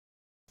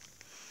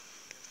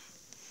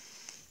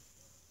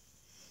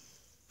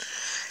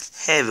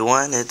Hey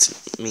everyone,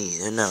 it's me,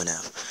 No No,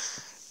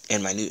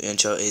 and my new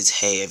intro is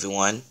Hey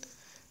everyone.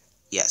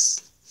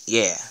 Yes,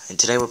 yeah, and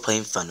today we're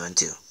playing Fun Run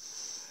 2.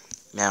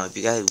 Now, if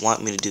you guys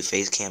want me to do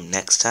face cam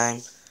next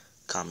time,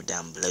 comment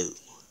down below,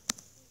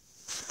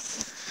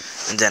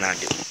 and then I'll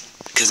do it.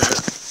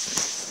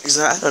 Cause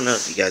I don't know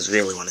if you guys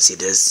really want to see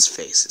this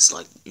face. It's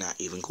like not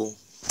even cool.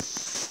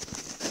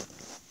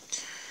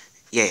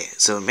 Yeah,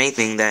 so the main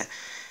thing that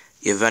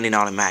you're running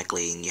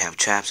automatically and you have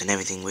traps and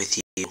everything with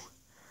you.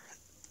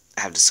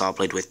 I have the saw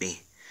blade with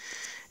me.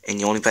 And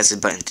you only press the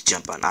button to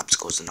jump on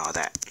obstacles and all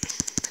that.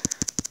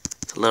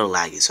 It's a little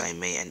laggy, so I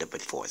may end up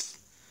in 4th.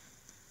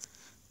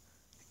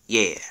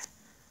 Yeah.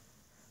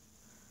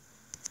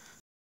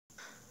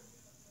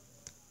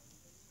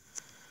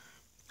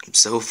 I'm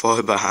so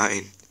far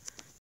behind.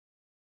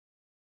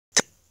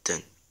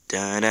 Dun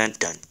dun dun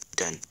dun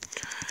dun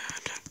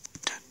dun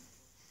dun.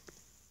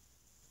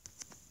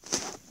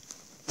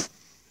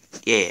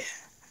 Yeah.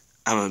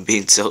 I'm gonna be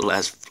in so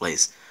last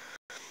place.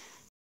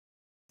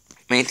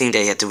 Main thing that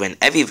you have to win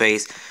every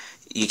race.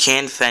 You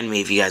can friend me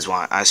if you guys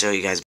want. I'll show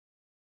you guys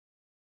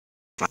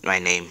my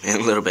name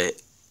in a little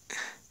bit.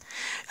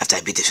 After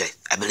I beat this race.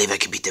 I believe I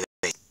can beat the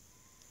race.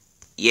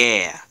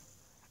 Yeah.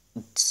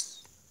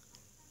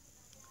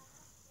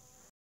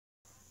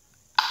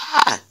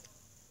 Ah.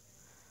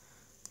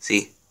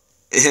 See?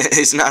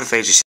 It's not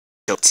fair to show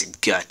its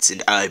guts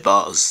and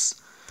eyeballs.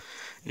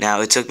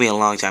 Now, it took me a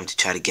long time to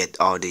try to get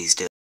all these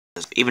deals.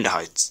 Even the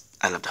hearts.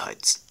 I love the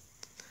hearts.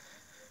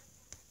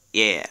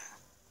 Yeah.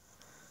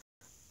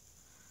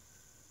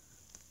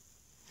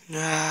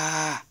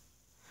 Ah.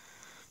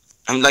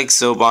 I'm like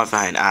so far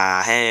behind.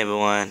 Hey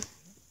everyone.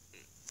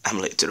 I'm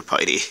late to the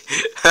party.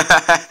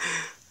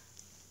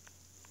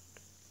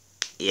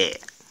 Yeah.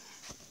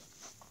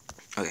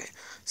 Okay.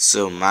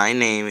 So my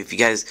name, if you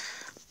guys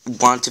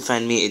want to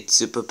find me, it's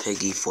Super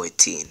Piggy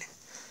 14.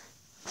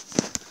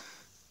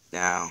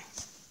 Now,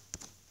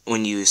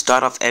 when you first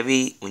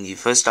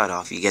start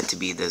off, you get to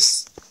be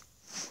this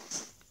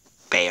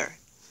bear.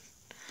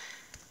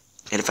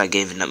 And if I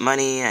gave enough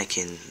money, I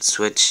can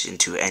switch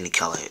into any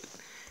color.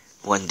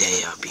 One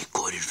day I'll be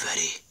Gordon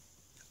Freddy.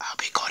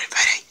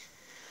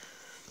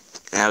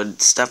 Now,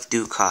 stuff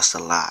do cost a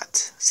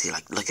lot. See,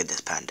 like, look at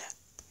this panda.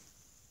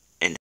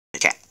 And the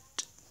cat.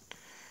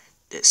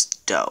 This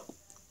dog.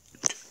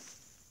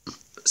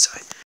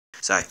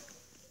 Sorry.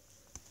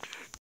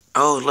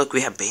 Oh, look, we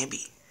have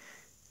Bambi.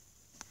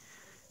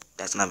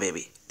 That's not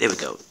Baby. There we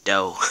go.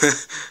 Doe.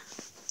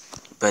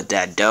 But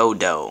that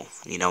doe.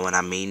 You know what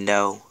I mean,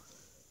 though?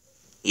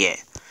 Yeah.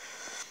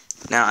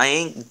 Now,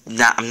 I'm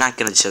not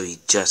gonna show you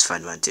just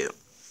Fun Run 2.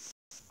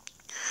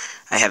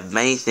 I have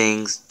many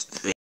things.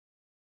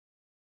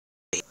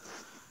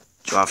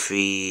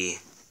 Trophy.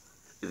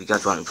 If you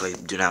guys want to play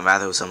Do Not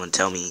Rather, someone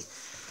tell me.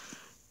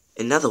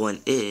 Another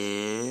one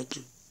is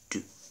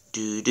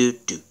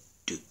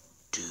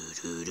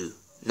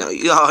No,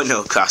 you all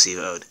know Crossy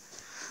Road.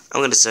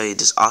 I'm gonna show you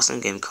this awesome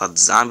game called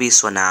Zombie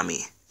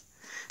Tsunami.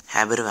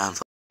 Have been around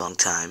for a long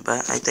time,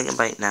 but I think I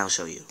might now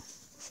show you.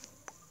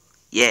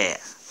 Yeah.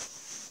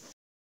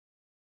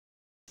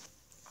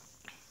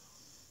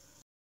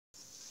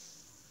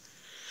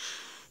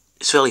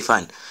 It's really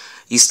fun.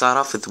 You start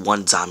off with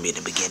one zombie in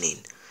the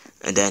beginning,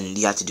 and then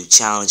you have to do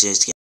challenges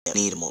to get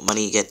money. The more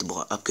money you get, the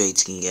more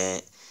upgrades you can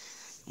get,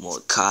 more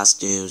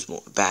costumes,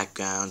 more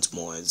backgrounds,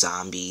 more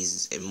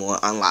zombies, and more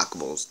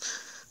unlockables.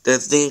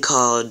 There's a thing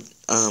called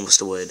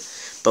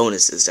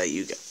bonuses that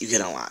you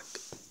can unlock.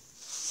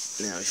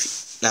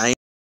 Now I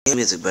ain't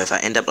music, but if I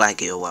end up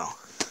liking it, well.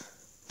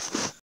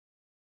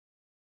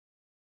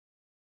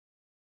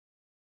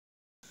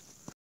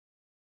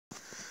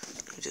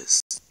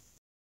 Just.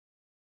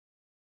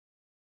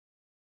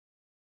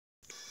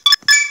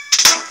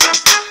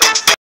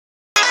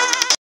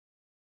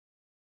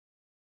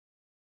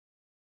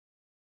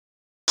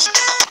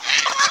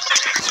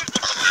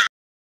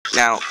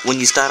 Now, when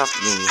you start off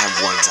the game, you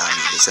have one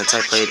zombie, but since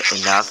I played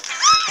enough,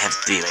 I have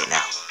 3 right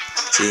now.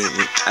 See,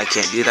 I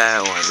can't do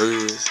that or I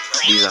lose.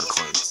 These are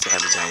coins. They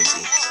have a giant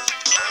Z.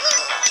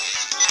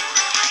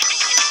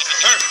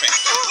 Perfect.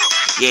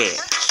 Yeah.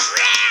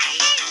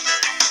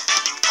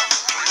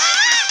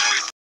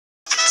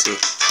 See,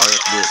 all you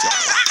have to do is that.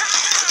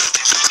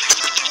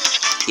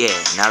 Yeah,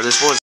 now this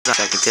was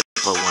I can tip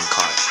for 1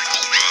 card.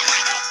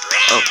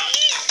 Oh.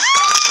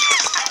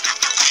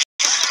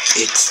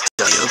 It's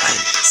the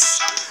humans.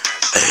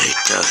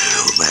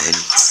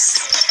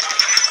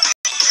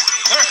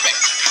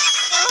 Perfect.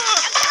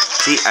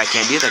 See, I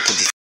can't do that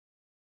because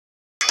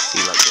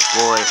see, like this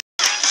boy.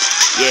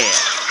 Yeah.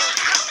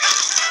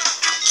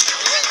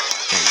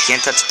 And you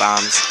can't touch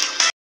bombs.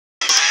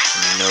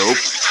 Nope.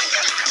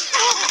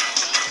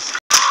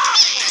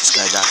 This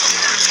guy's after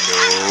me.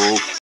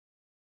 Nope.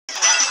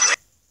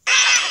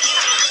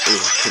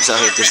 Ooh, I'm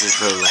sorry if this is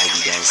a little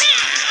laggy, guys.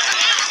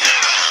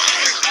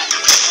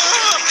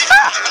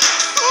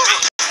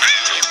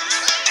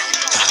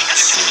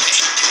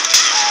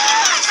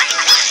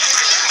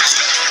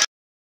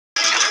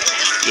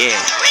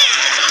 Yeah.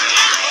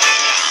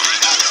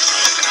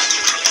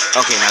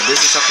 Okay, now this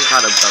is something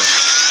called a boat.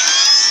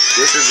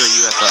 This is a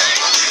UFO.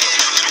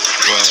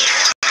 Where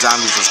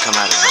zombies just come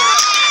out of nowhere.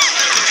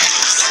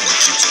 In the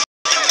future.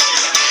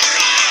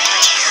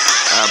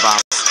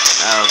 Bombs.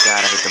 Oh god,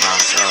 I hate the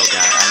bombs. Oh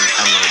god,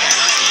 I'm really bad at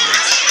this game,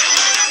 guys.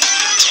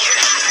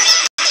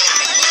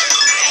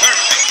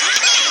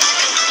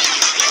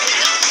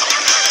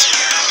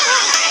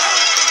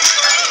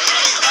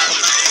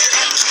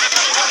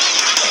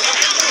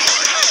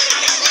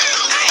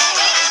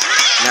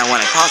 Now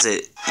when I pause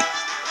it,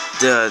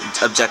 the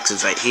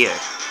objective's right here.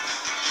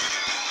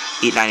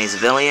 Eat 90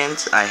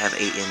 civilians. I have 8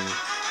 in.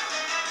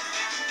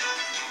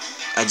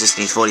 I just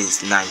need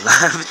 49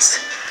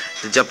 left.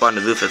 To jump on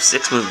the roof of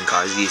 6 moving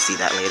cars, you see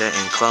that later.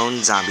 And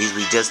clone zombies,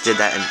 we just did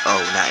that in,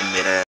 oh, not in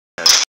mid-air.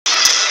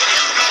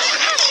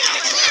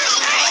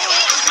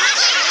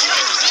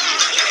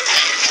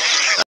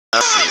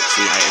 Oh shoot,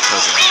 see, I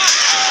told you.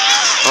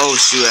 Oh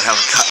shoot, a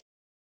helicopter.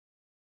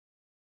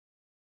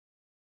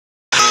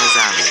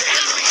 Zombie.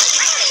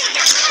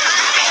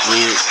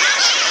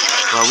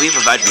 We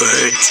provide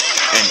birds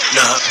and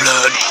not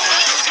blood.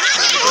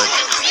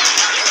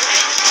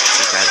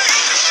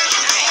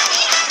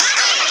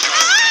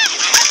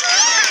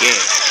 Yeah.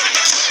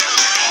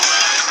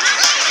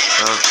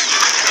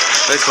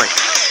 Let's play.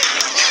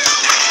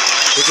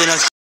 It's a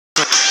nice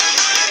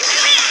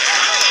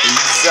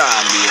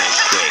zombie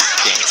earthquake.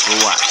 Thanks for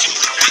watching.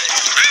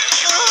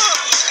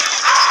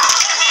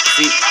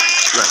 See,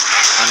 look,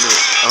 I'm new.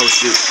 Oh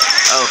shoot.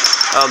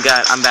 Oh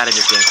god, I'm bad at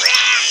this game.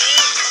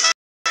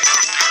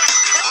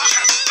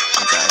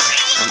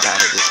 I'm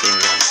bad at this game,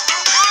 guys.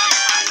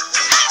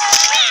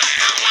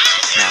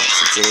 Now,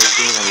 since it is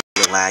being a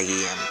little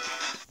laggy,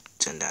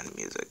 turn down the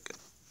music.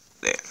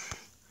 There.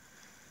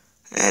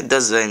 It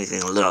does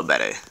anything a little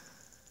better.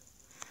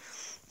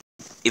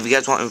 If you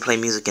guys want me to play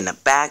music in the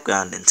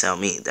background, then tell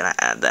me. Then I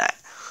add that.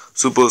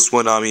 Super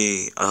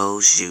Tsunami.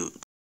 Oh shoot.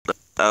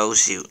 Oh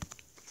shoot.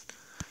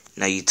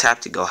 Now you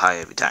tap to go high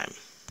every time.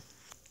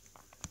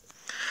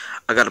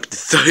 I got up to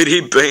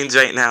 30 brains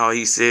right now. Are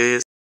you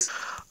serious?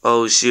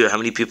 Oh shoot. How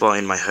many people are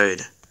in my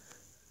herd?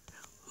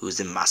 Who's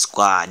in my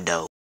squad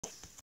though?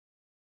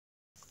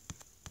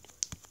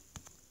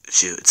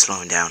 Shoot, it's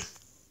slowing down.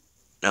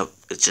 Nope,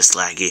 it's just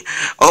laggy.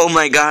 Oh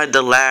my god,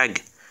 the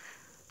lag.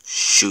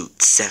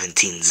 Shoot,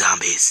 17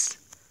 zombies.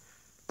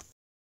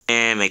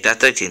 And make that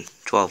 13,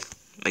 12,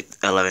 make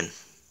 11,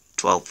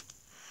 12.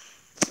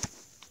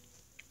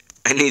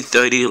 I need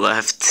 30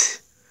 left.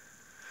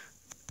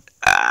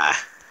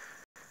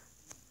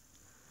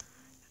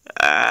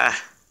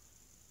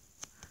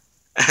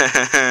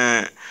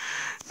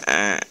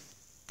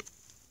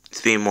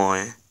 Three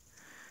more.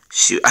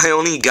 Shoot, I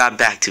only got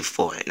back to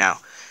 4. Now,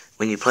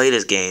 when you play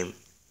this game,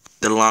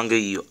 the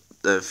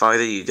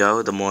farther you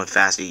go, the more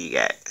faster you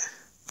get.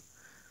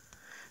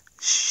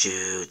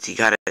 Shoot, you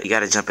gotta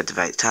jump at the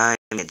right time.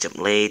 You can't jump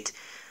late.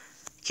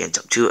 You can't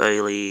jump too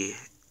early.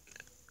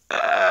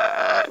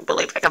 I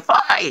believe I can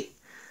fly.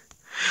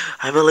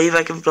 I believe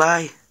I can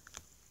fly.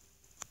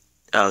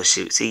 Oh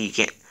shoot, see you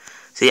can't.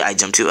 See, I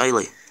jumped too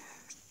early.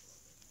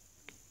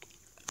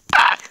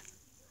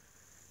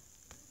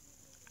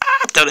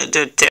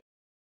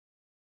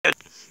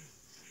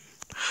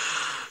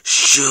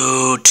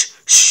 Shoot.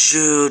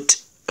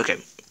 Okay,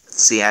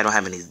 see, I don't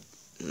have any.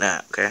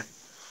 Nah, okay.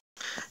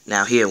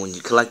 Now here, when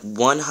you collect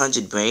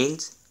 100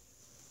 brains,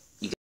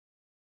 you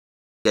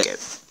get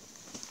it.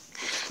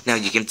 Now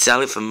you can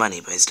sell it for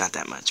money, but it's not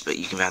that much. But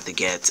you can have to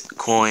get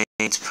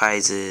coins,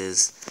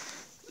 prizes,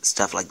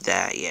 stuff like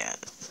that.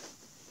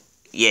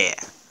 Yeah.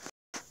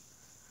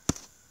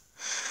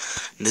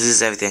 This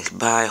is everything I can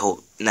buy.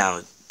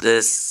 Now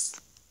this,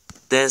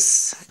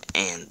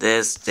 and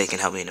this, they can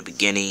help me in the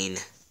beginning.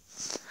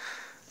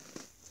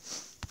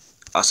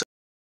 Also,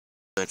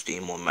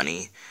 need more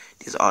money.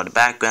 These are all the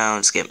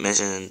backgrounds. Skip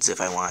missions if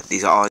I want.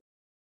 These are all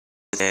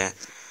there.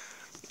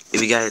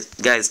 If you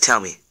guys tell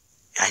me,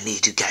 I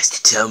need you guys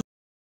to tell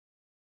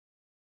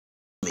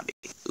me.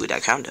 Ooh,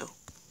 that condo.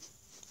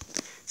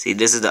 See,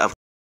 this is the upgrade.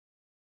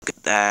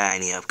 That I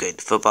need to upgrade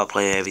the football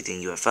player,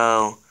 everything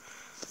UFO,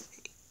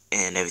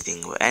 and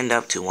everything will end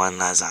up to one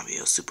last zombie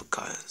or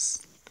supercars.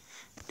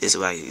 This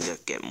is why you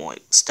get more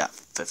stuff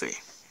for free,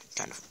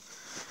 kind of.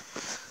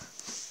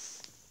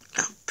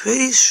 I'm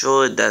pretty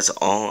sure that's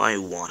all I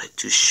wanted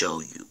to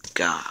show you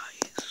guys.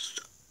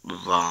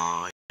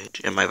 Right?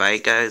 Am I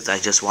right, guys? I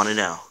just want to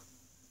know.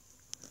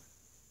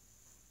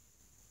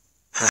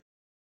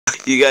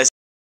 You guys,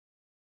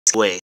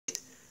 wait.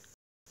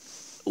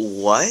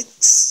 What?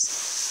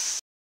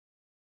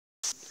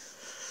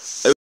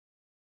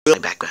 My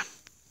background.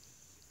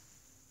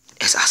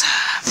 It's awesome.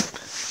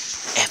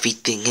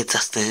 Everything is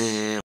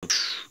awesome.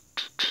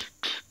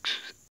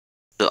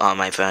 To all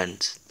my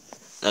friends.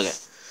 Okay.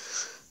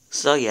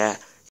 So yeah.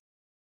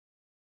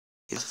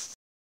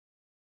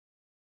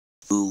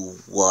 Do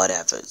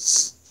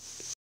whatever's.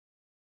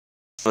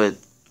 With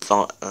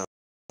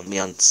me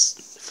on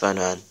fun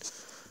run.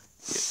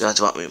 You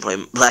guys want me to play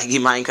Blackie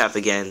Minecraft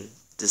again?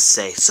 Just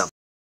say something.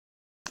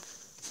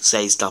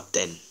 Say stop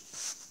then.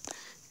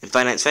 In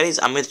Five Nights at Freddy's,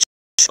 I'm with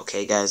okay.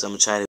 Okay, guys, I'm gonna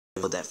try to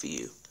build that for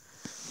you.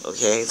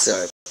 Okay,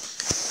 so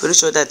pretty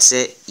sure that's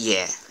it.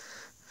 Yeah.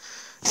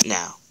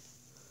 Now,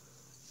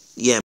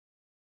 yeah,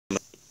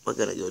 we're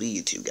gonna go to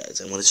YouTube, guys.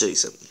 I want to show you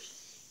something.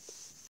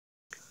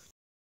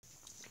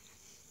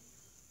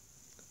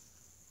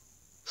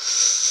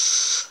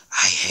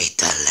 I hate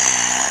the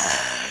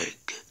lag.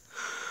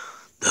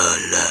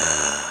 The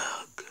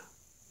lag.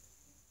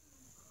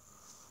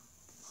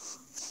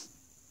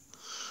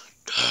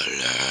 The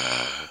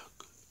lag.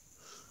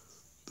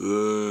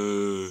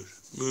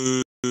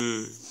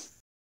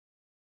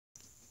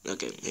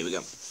 Okay, here we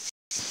go.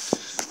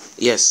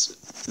 Yes,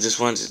 just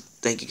wanted to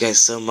thank you guys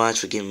so much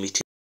for giving me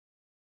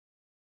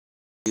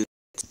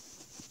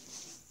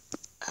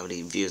how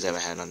many views I've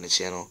had on the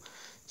channel.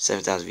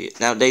 7,000 views.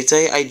 Now, they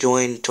say I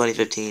joined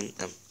 2015,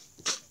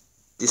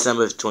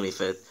 December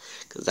 25th,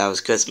 because that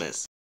was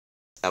Christmas.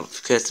 That was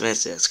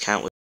Christmas, yes,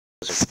 count with,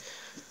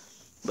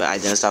 but I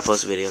didn't start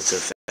posting videos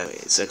until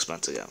February, 6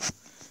 months ago.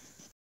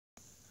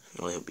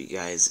 I really hope you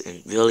guys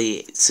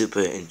really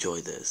super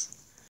enjoy this.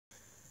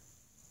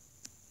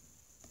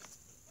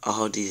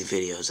 All these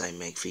videos I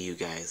make for you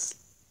guys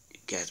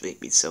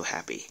make me so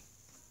happy.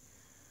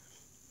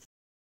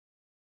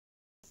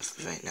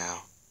 Right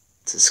now,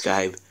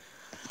 subscribe,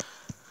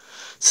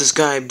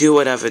 do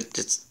whatever,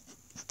 just,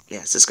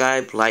 yeah,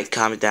 subscribe, like,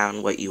 comment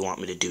down what you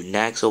want me to do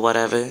next or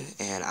whatever,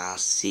 and I'll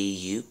see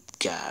you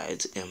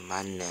guys in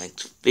my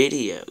next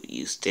video.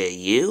 You stay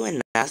you,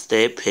 and I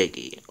stay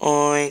piggy.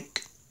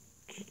 Oink.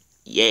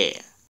 Yeah.